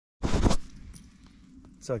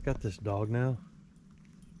So I got this dog now,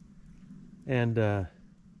 and you're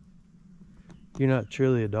not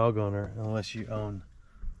truly a dog owner unless you own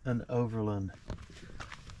an Overland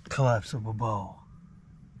collapsible ball.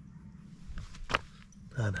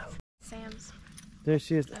 I know. Sam's. There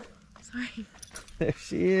she is. Oh, sorry. There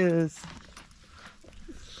she is.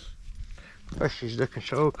 Oh, she's looking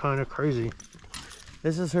so kind of crazy.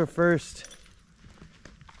 This is her first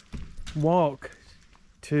walk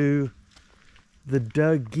to the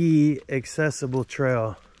Dougie Accessible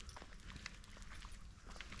Trail.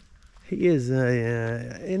 He is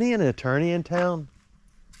isn't he an attorney in town?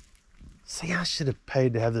 See, I should have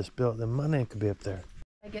paid to have this built, then my name could be up there.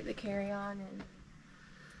 I get the carry-on and...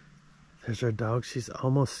 There's our dog. She's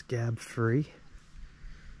almost scab free.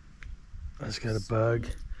 I just got a bug.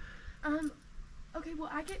 Okay, well,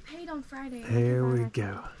 I get paid on Friday. There we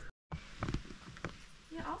go.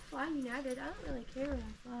 Yeah, I'll fly United. I don't really care when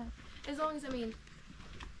I fly. As long as, I mean...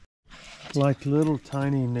 Like little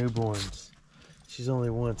tiny newborns. She's only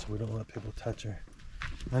one, so we don't let people touch her.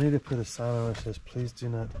 I need to put a sign on it that says, please do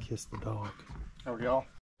not kiss the dog. There we go.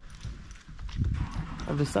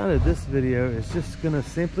 I've decided this video is just going to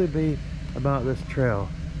simply be about this trail.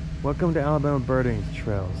 Welcome to Alabama Birding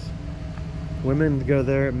Trails. Women go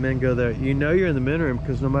there, men go there. You know you're in the men room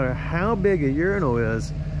because no matter how big a urinal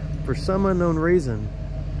is, for some unknown reason,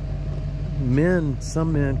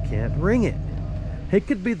 some men can't ring it. It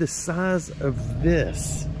could be the size of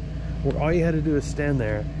this, where all you had to do is stand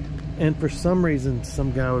there, and for some reason,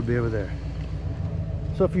 some guy would be over there.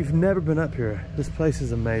 So if you've never been up here, this place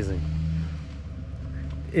is amazing.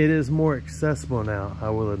 It is more accessible now, I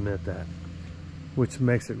will admit that, which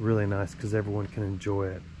makes it really nice because everyone can enjoy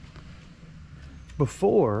it.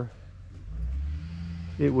 Before,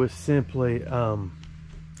 it was simply,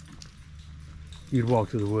 you'd walk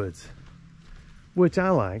through the woods, which I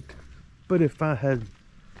liked, but if I had,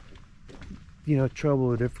 you know, trouble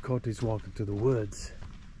or difficulties walking through the woods,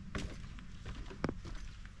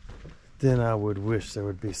 then I would wish there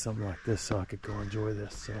would be something like this so I could go enjoy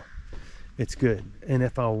this. So it's good. And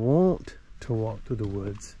if I want to walk through the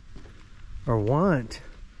woods, or want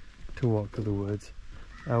to walk through the woods,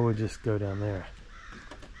 I would just go down there.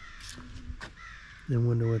 And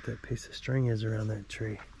wonder what that piece of string is around that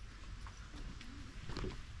tree.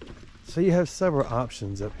 So you have several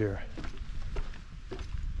options up here.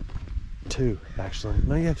 Two, actually.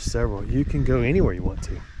 No, you have several. You can go anywhere you want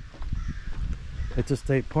to. It's a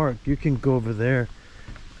state park. You can go over there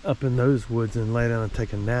up in those woods and lay down and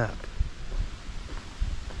take a nap.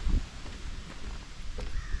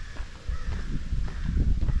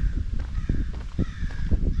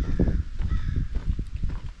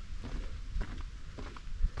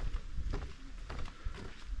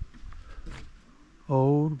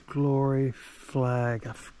 Old Glory Flag.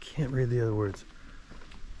 I can't read the other words.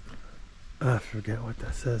 I forget what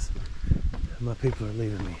that says. My people are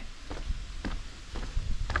leaving me.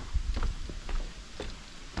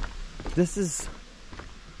 This is...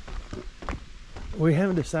 We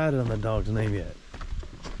haven't decided on the dog's name yet.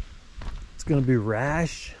 It's going to be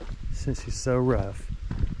Rash, since she's so rough.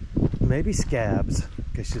 Maybe Scabs,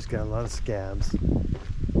 because she's got a lot of scabs.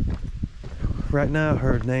 Right now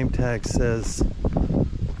her name tag says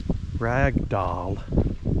Ragdoll.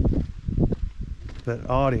 But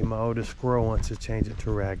Audie, my oldest squirrel, wants to change it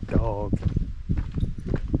to Ragdog.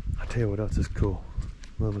 I'll tell you what else is cool.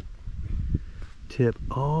 Little tip.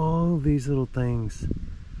 All these little things,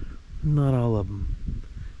 not all of them,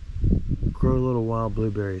 grow little wild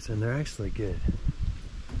blueberries, and they're actually good.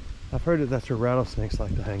 I've heard that that's where rattlesnakes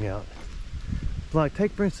like to hang out. Like,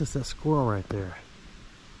 take for instance that squirrel right there.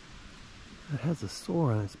 It has a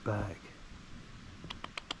sore on its back.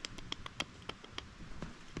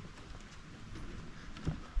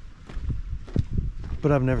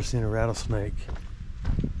 But I've never seen a rattlesnake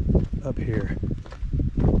up here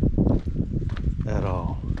at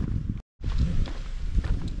all.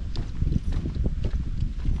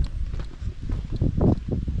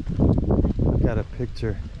 I've got a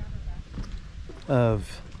picture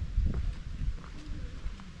of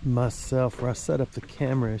myself where I set up the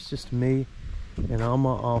camera. It's just me and all my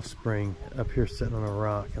offspring up here sitting on a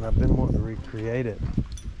rock, and I've been wanting to recreate it.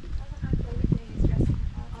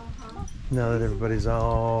 Now that everybody's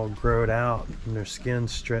all growed out and their skin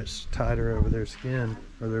stretched tighter over their skin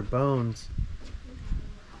or their bones.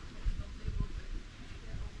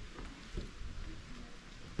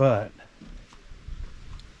 But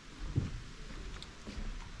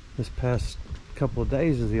this past couple of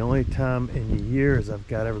days is the only time in years I've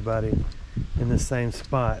got everybody in the same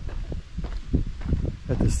spot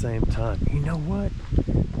at the same time. You know what?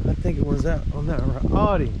 I think it was out on that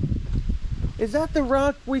Audie. Is that the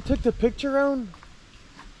rock we took the picture on?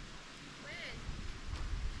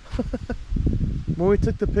 When we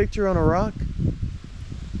took the picture on a rock?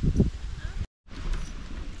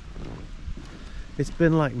 It's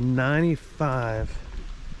been like 95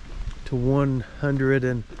 to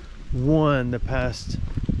 101 the past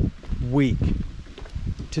week.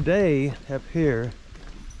 Today up here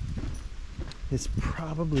it's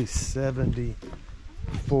probably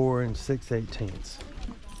 74 and 6/18.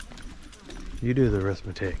 You do the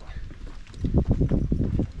arithmetic.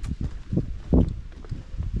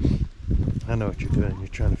 I know what you're doing. You're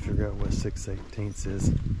trying to figure out what 6/18 is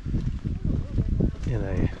in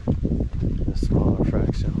a smaller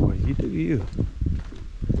fraction. Well, you do you.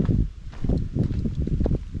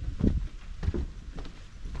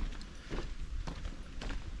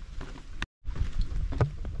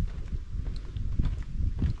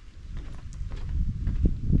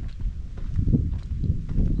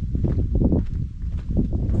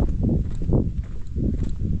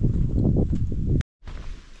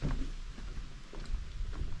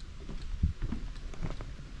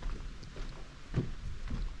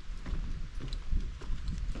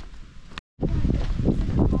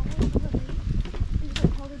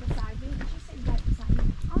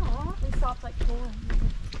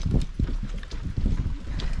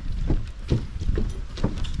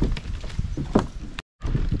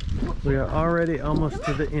 We are already almost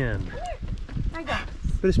to the end,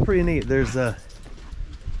 but it's pretty neat. There's different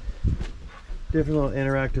little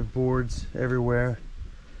interactive boards everywhere.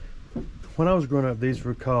 When I was growing up, these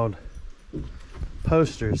were called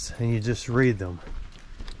posters, and you just read them.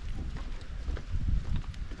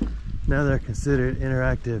 Now they're considered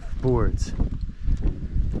interactive boards.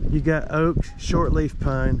 You got oak, shortleaf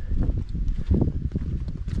pine,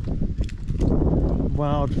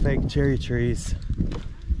 wild fake cherry trees.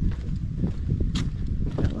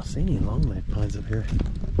 I don't see any longleaf pines up here.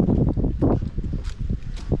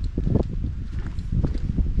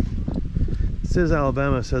 This is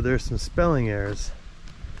Alabama, so there's some spelling errors.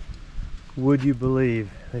 Would you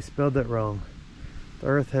believe they spelled that wrong? The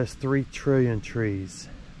earth has 3 trillion trees.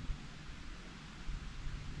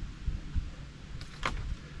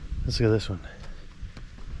 Let's look at this one.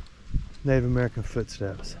 Native American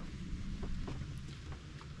footsteps.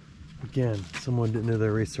 Again, someone didn't do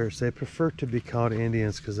their research. They prefer to be called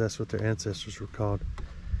Indians because that's what their ancestors were called.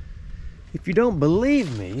 If you don't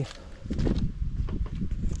believe me,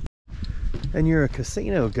 and you're a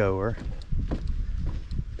casino goer,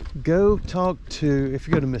 go talk to, if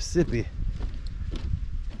you go to Mississippi,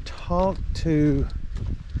 talk to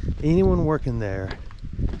anyone working there,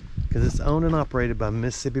 because it's owned and operated by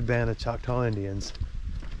Mississippi Band of Choctaw Indians,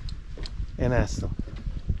 and ask them.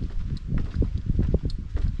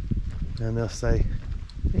 And they'll say,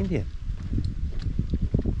 Indian.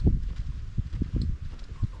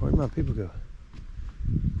 Where'd my people go?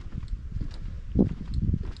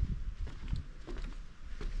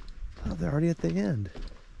 Oh, they're already at the end.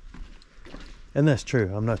 And that's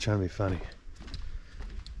true. I'm not trying to be funny.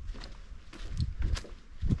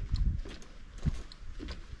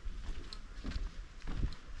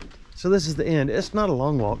 So this is the end. It's not a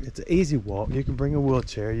long walk. It's an easy walk. You can bring a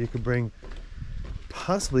wheelchair. You can bring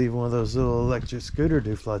possibly one of those little electric scooter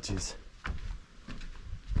dooflutchies.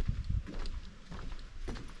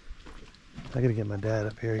 I gotta get my dad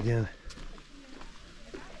up here again.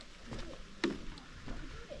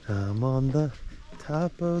 I'm on the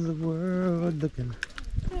top of the world looking,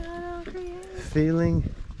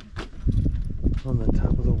 feeling on the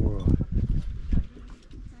top of the world.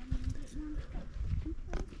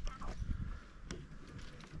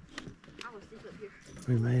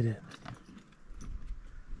 We made it.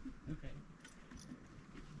 Okay.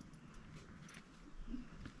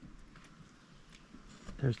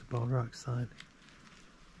 There's the Bald Rock sign.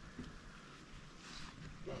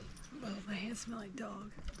 Oh, my hands smell like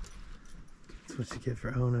dog. That's what you get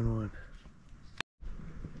for owning one.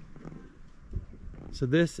 So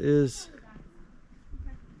this is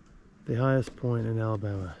the highest point in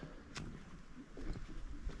Alabama.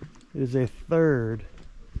 It is a third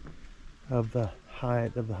of the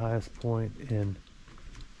height of the highest point in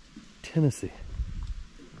Tennessee,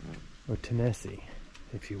 or Tennessee,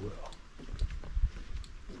 if you will.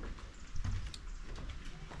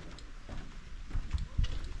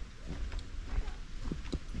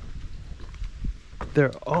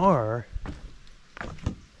 There are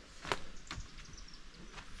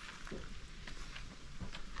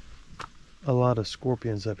a lot of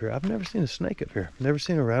scorpions up here. I've never seen a snake up here. Never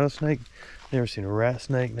seen a rattlesnake, never seen a rat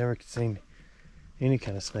snake, never seen any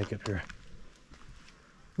kind of snake up here.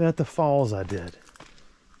 Now at the falls I did.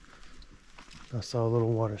 I saw a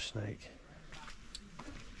little water snake.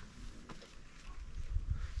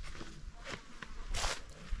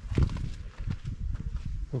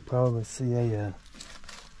 We'll probably see a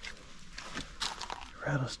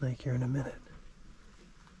rattlesnake here in a minute.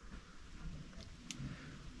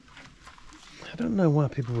 I don't know why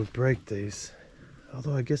people would break these,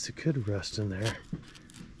 although I guess it could rust in there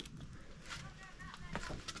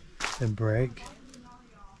and break.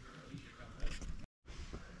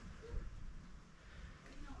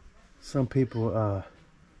 Some people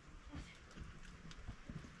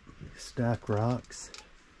stack rocks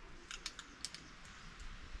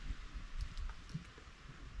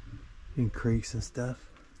in creeks and stuff.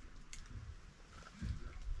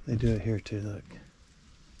 They do it here too, look.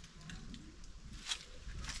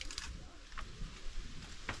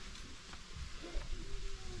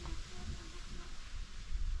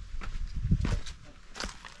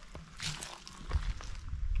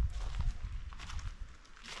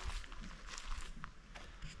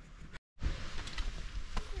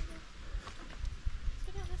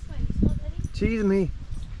 Cheese me.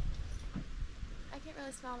 I can't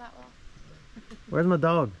really smell that well. Where's my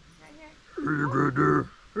dog? Right here. Right there. Go down.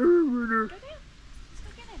 Let's go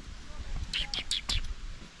get him.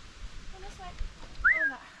 Go this way. Oh,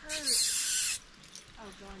 that hurts. Oh,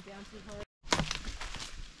 going down too hard.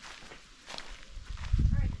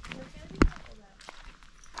 Alright, we're gonna be careful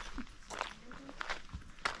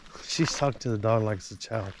though. She's talking to the dog like it's a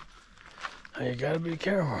child. Hey, you gotta be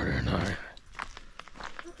careful there now.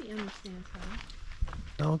 He understands, huh?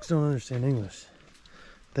 Dogs don't understand English.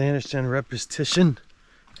 They understand repetition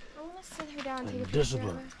I want to sit her down and take a and picture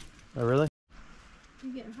discipline. of her. Oh, really?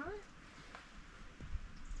 You getting hot?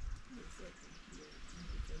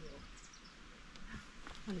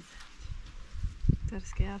 What is that? Is that a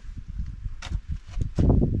scab?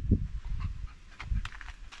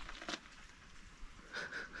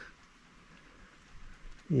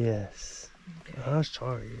 Yes. Okay. Oh,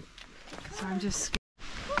 sorry. So I'm just scared.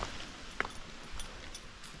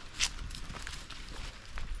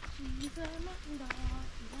 She's a mountain dog.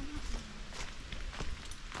 She's a mountain dog.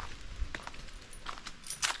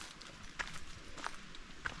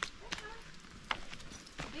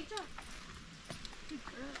 Big jump. Good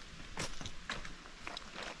girl.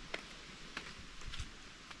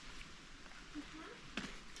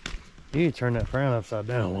 You need to turn that frown upside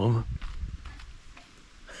down, woman.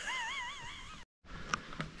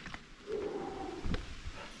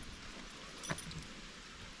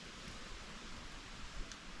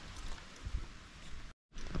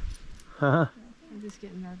 Huh? I'm just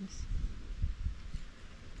getting nervous.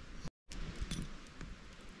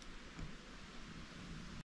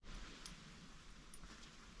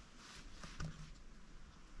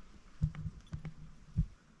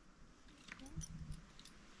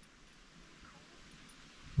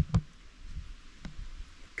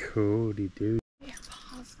 Cool-de dude. Your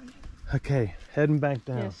paws on it. Okay, heading back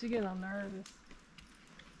down. Yeah, she get all nervous.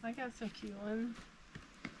 I got some cute ones.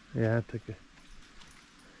 Yeah, I took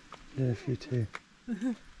did a few too.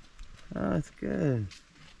 Oh, that's good.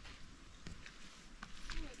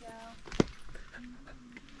 Here we go.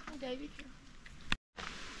 Oh, Davey.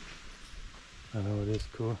 I know it is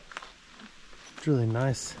cool. It's really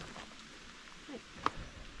nice.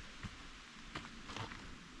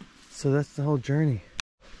 So that's the whole journey.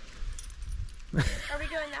 Are we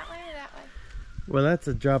going that way or that way? Well, that's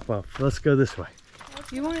a drop off. Let's go this way.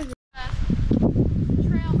 You wanted to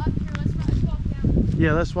trail up here. Let's walk down.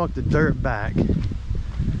 Yeah, let's walk the dirt back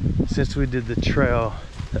since we did the trail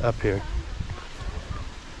up here.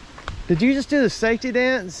 Did you just do the safety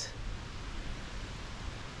dance?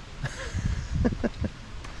 All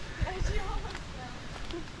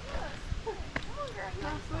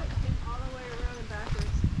the way around and backwards.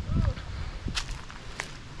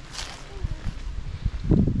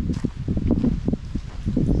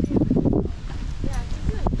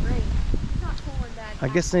 I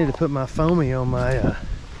guess I need to put my foamy on my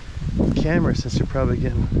camera since you're probably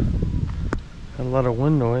getting a lot of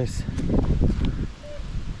wind noise.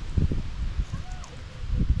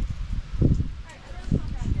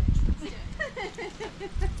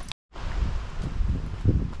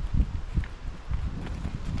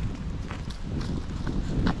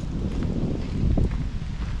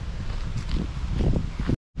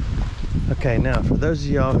 Okay, now for those of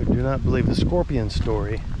y'all who do not believe the scorpion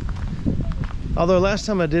story, although last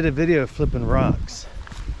time I did a video of flipping rocks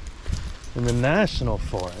in the national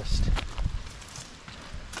forest,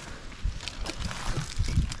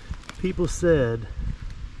 people said,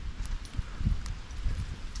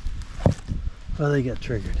 well, they got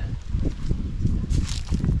triggered.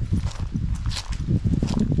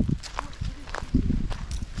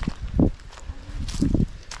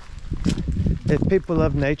 If people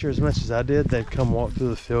love nature as much as I did, they'd come walk through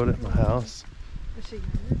the field at my house. Is she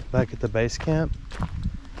good? back at the base camp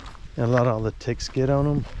and let all the ticks get on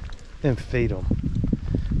them and feed them.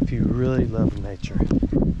 If you really love nature,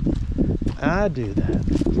 I do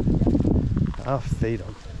that. I'll feed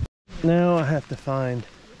them. Now I have to find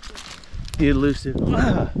the elusive.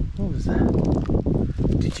 Ah, what was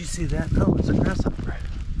that? Did you see that? Oh, it's a grasshopper.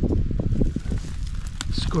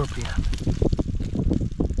 Scorpion.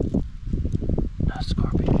 A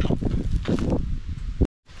scorpion.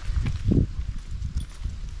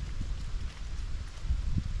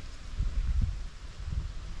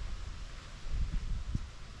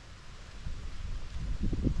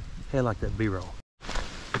 Hey, I like that B-roll.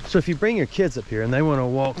 So if you bring your kids up here and they want to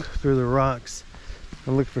walk through the rocks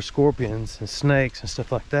and look for scorpions and snakes and stuff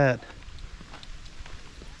like that,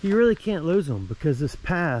 you really can't lose them because this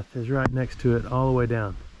path is right next to it all the way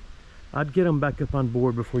down. I'd get them back up on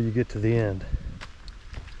board before you get to the end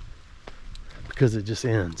because it just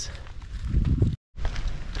ends.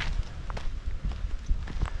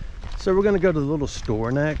 So we're going to go to the little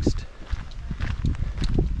store next.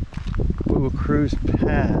 We will cruise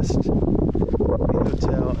past the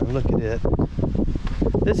hotel and look at it.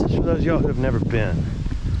 This is for those of y'all who have never been.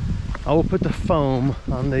 I will put the foam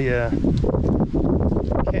on the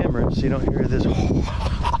camera so you don't hear this.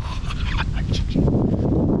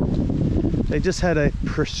 They just had a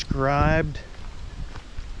prescribed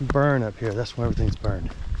burn up here. That's why everything's burned.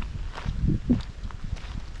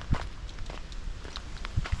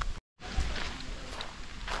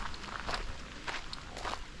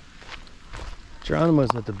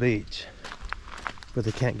 Geronimo's at the beach, but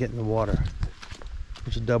they can't get in the water.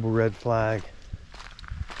 There's a double red flag.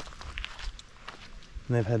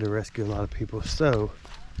 And they've had to rescue a lot of people, so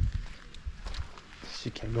she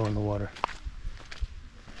can't go in the water.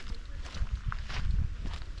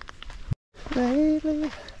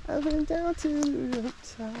 Lately, I've been down to the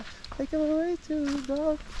top, taking my way to the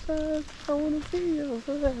dark side. I wanna be your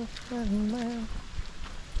man.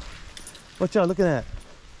 What y'all looking at?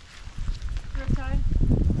 Riptide.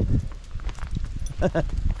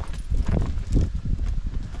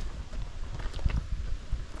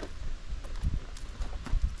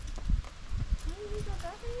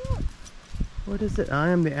 What is it? I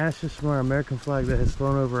am the ashes from our American flag that has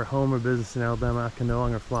flown over a home or business in Alabama. I can no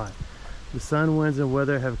longer fly. The sun, winds, and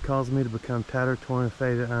weather have caused me to become tattered, torn, and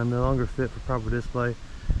faded. I am no longer fit for proper display,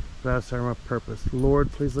 but I have served my purpose.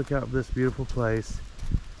 Lord, please look out for this beautiful place.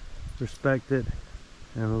 Respect it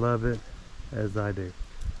and love it as I do.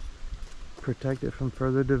 Protect it from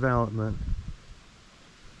further development,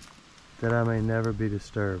 that I may never be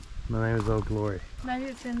disturbed. My name is Old Glory. Maybe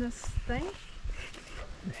it's in this thing?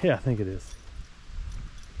 Yeah, I think it is.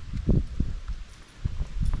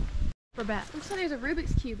 For bat. Looks like there's a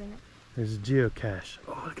Rubik's Cube in it. There's a geocache.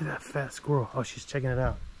 Oh, look at that fat squirrel. Oh, she's checking it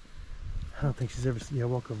out. I don't think she's ever seen. Yeah,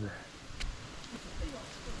 walk over there.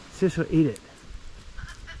 See, she'll eat it.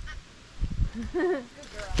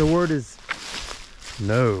 The word is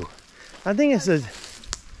no. I think it's a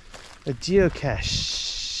geocache.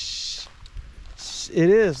 It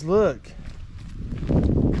is, look.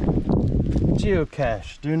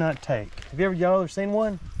 Geocache, do not take. Have you ever, y'all ever seen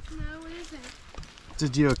one? No, what is it? It's a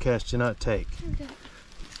geocache, do not take. Okay.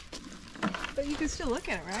 But you can still look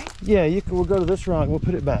at it, right? Yeah, you can, we'll go to this rock, we'll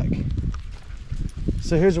put it back.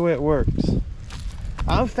 So here's the way it works.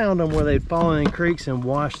 I've found them where they've fallen in creeks and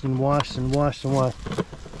washed and washed and washed and washed.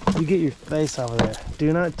 You get your face over there.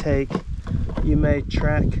 Do not take. You may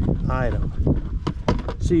track item.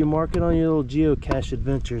 So you mark it on your little geocache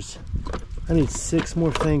adventures. I need 6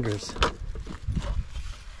 more fingers.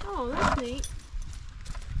 Oh, that's neat.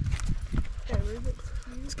 Got a Rubik's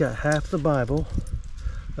Cube. It's got half the Bible,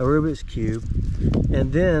 a Rubik's Cube,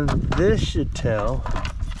 and then this should tell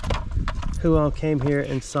who all came here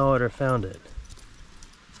and saw it or found it.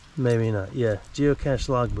 Maybe not. Yeah, geocache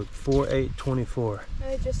logbook 4824.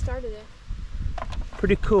 I just started it.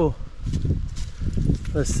 Pretty cool.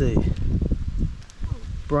 Let's see.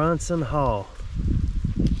 Bronson Hall.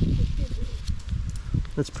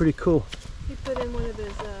 That's pretty cool. He put in one of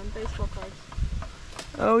his baseball cards.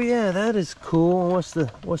 Oh yeah, that is cool. What's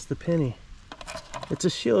the penny? It's a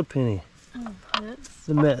shield penny. Oh, Mets.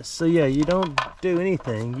 The Mets. So yeah, you don't do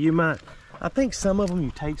anything. You might. I think some of them you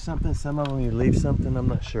take something, some of them you leave something. I'm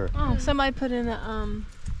not sure. Oh, somebody put in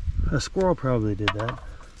A squirrel probably did that. I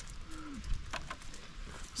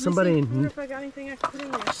Somebody. wonder if I got anything I can put in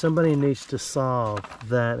there. Somebody needs to solve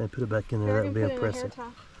that and put it back in there. That would be impressive.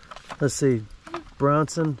 Let's see.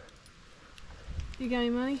 Bronson. You got any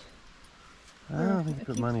money? I don't think you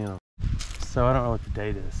put money on. So I don't know what the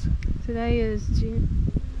date is. Today is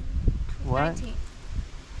June What?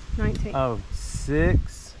 19th. Oh,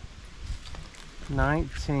 6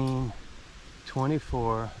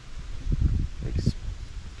 1924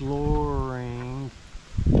 exploring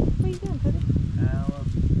What are you doing, Cody?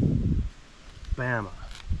 Alabama.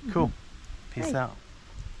 Cool. Peace Hey. out.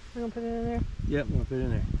 We're gonna put it in there. Yep, I'm gonna put it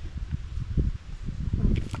in there.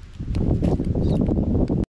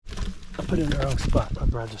 I put it in the wrong spot, my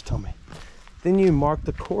brother just told me. Then you mark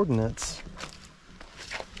the coordinates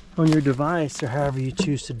on your device or however you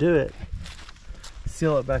choose to do it.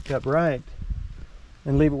 Seal it back up right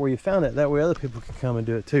and leave it where you found it. That way other people can come and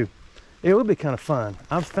do it too. It would be kind of fun.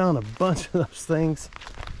 I've found a bunch of those things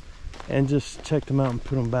and just checked them out and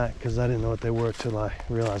put them back because I didn't know what they were till I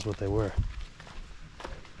realized what they were.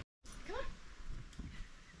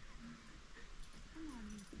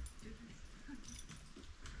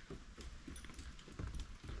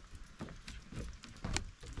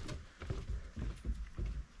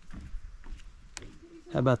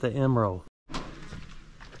 How about the emerald?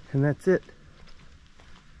 And that's it.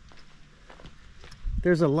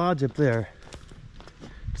 There's a lodge up there.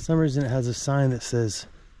 For some reason it has a sign that says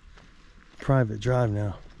private drive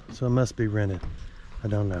now. So it must be rented. I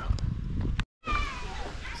don't know.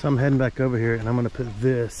 So I'm heading back over here and I'm gonna put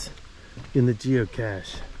this in the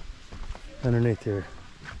geocache underneath here.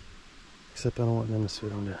 Except I don't want them to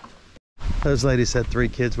sit on that. Those ladies had 3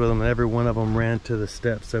 kids with them and every one of them ran to the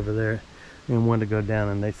steps over there and wanted to go down,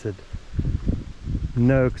 and they said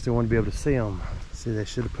no because they wanted to be able to see them. See, they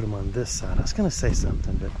should have put them on this side. I was going to say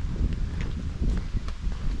something,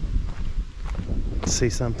 but see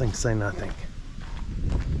something, say nothing.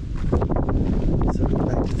 So go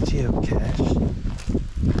back to the geocache,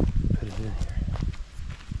 put it in here.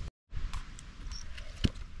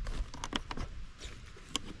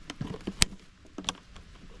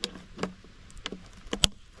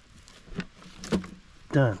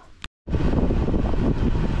 Done.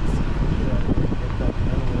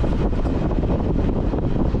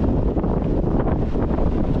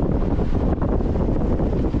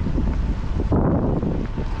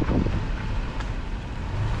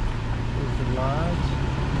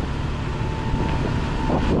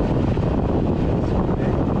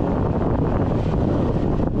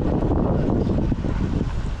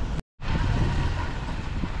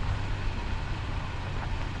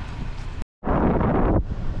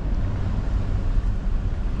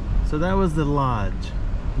 So that was the lodge.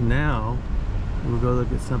 Now we'll go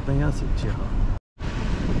look at something else at Cheaha.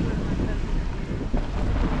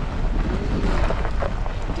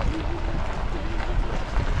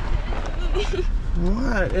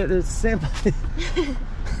 What? It is simply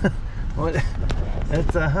what?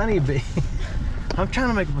 It's a honeybee. I'm trying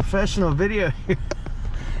to make a professional video here,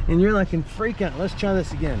 and you're like in freak out. Let's try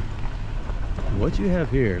this again. What you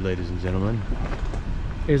have here, ladies and gentlemen,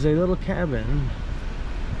 is a little cabin.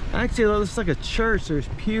 Actually, it looks like a church. There's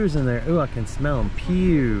pews in there. Ooh, I can smell them.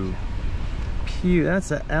 Pew. Pew.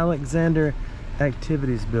 That's an Alexander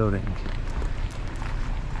Activities Building.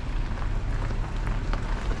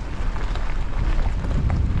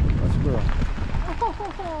 Let's go. Oh,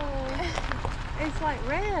 it's like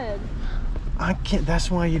red. I can't.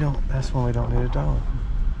 That's why we don't need a dog.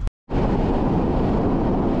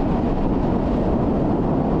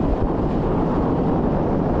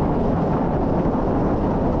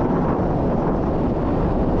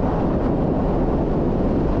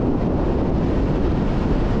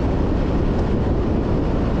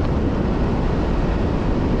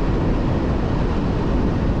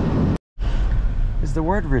 Is the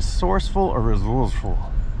word resourceful or resourceful?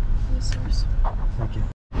 Resourceful. Thank you.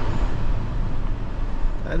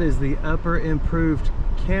 That is the upper improved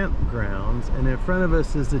campgrounds, and in front of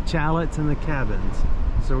us is the chalets and the cabins.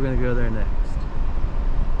 So we're gonna go there next.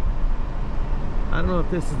 I don't know if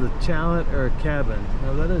this is a chalet or a cabin.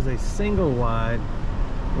 No, that is a single wide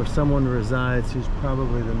where someone resides who's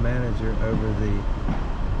probably the manager over the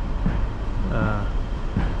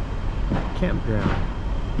campground.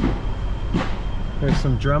 There's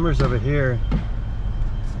some drummers over here.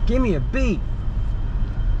 Give me a beat.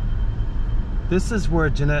 This is where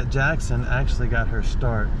Jeanette Jackson actually got her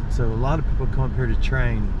start. So a lot of people come up here to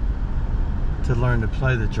train to learn to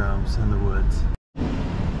play the drums in the woods.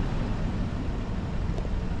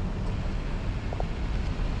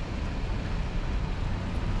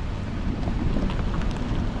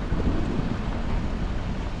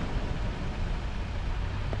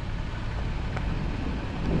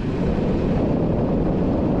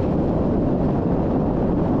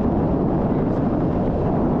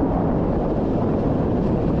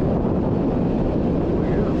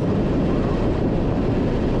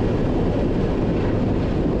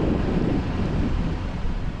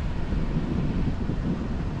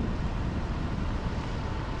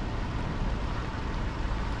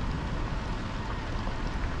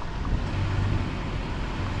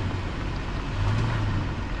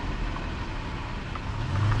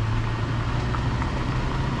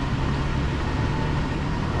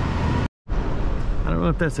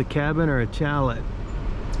 if that's a cabin or a chalet.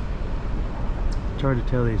 It's hard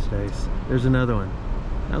to tell these days. There's another one.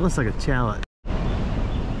 That looks like a chalet.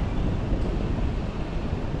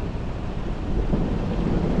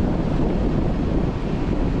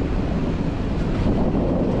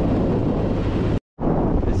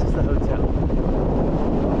 This is the hotel.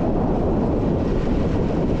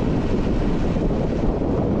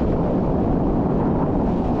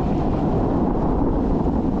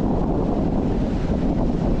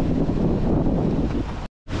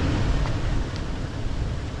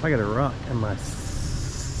 I got a rock in my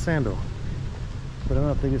sandal, but I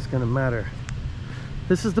don't think it's gonna matter.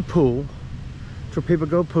 This is the pool. It's where people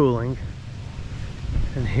go pooling.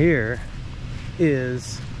 And here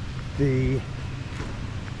is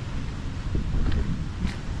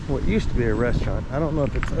what used to be a restaurant. I don't know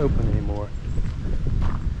if it's open anymore.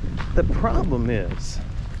 The problem is,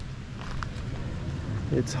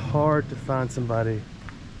 it's hard to find somebody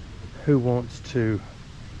who wants to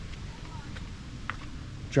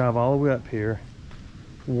drive all the way up here,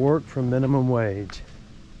 work for minimum wage,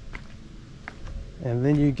 and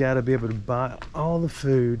then you got to be able to buy all the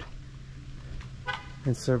food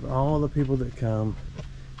and serve all the people that come,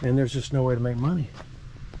 and there's just no way to make money.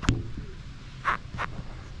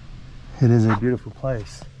 It is a beautiful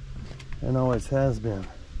place and always has been.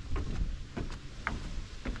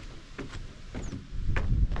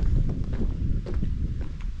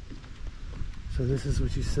 So this is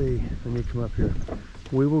what you see when you come up here.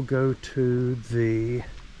 We will go to the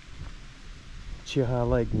Cheaha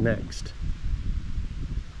Lake next.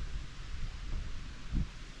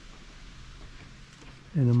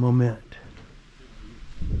 In a moment.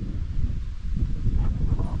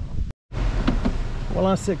 Well,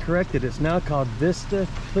 I said corrected. It's now called Vista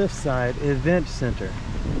Cliffside Event Center.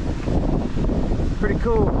 Pretty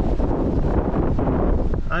cool.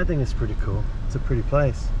 I think it's pretty cool. It's a pretty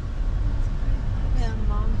place. Yeah,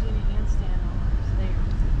 mom's doing a handstand on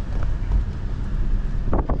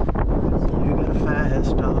You got a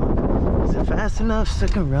fast dog. Is it fast enough so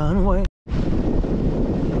it can run away?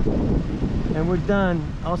 And we're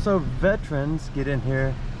done. Also, veterans get in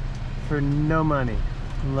here for no money,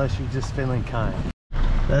 unless you're just feeling kind.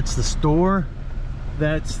 That's the store.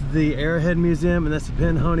 That's the Arrowhead Museum, and that's the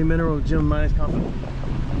Pinhoney Mineral Gem Mining Company.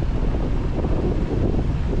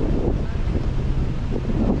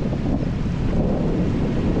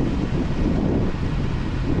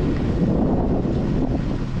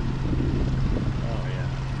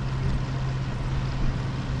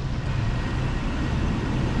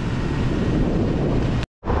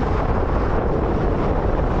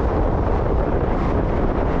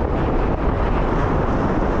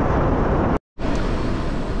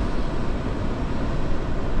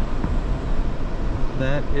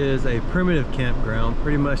 That is a primitive campground,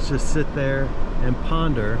 pretty much just sit there and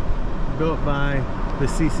ponder, built by the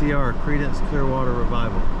CCR, Credence Clearwater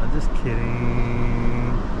Revival. I'm just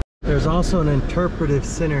kidding. There's also an interpretive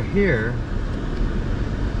center here,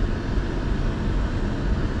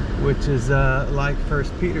 which is like 1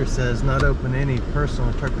 Peter says, not open to any personal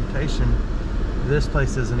interpretation. This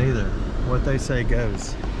place isn't either. What they say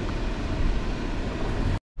goes.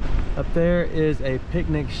 Up there is a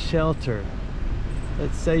picnic shelter.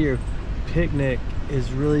 Let's say your picnic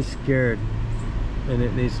is really scared and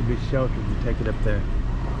it needs to be sheltered. You take it up there.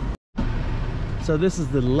 So this is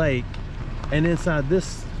the lake, and inside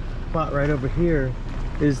this spot right over here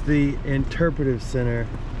is the interpretive center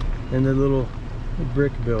and the little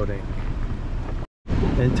brick building.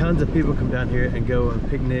 And tons of people come down here and go and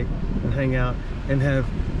picnic and hang out and have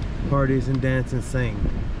parties and dance and sing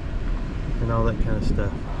and all that kind of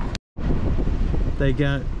stuff. They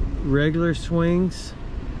got regular swings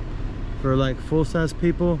for like full-size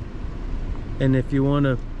people, and if you want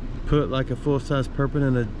to put like a full-size person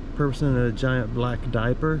in a giant black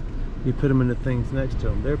diaper, you put them in the things next to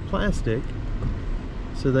them. They're plastic,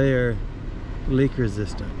 so they are leak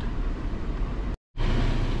resistant.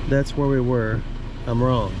 That's where we were. I'm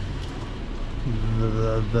wrong.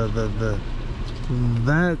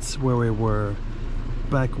 That's where we were,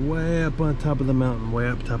 back way up on top of the mountain, way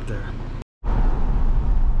up top there.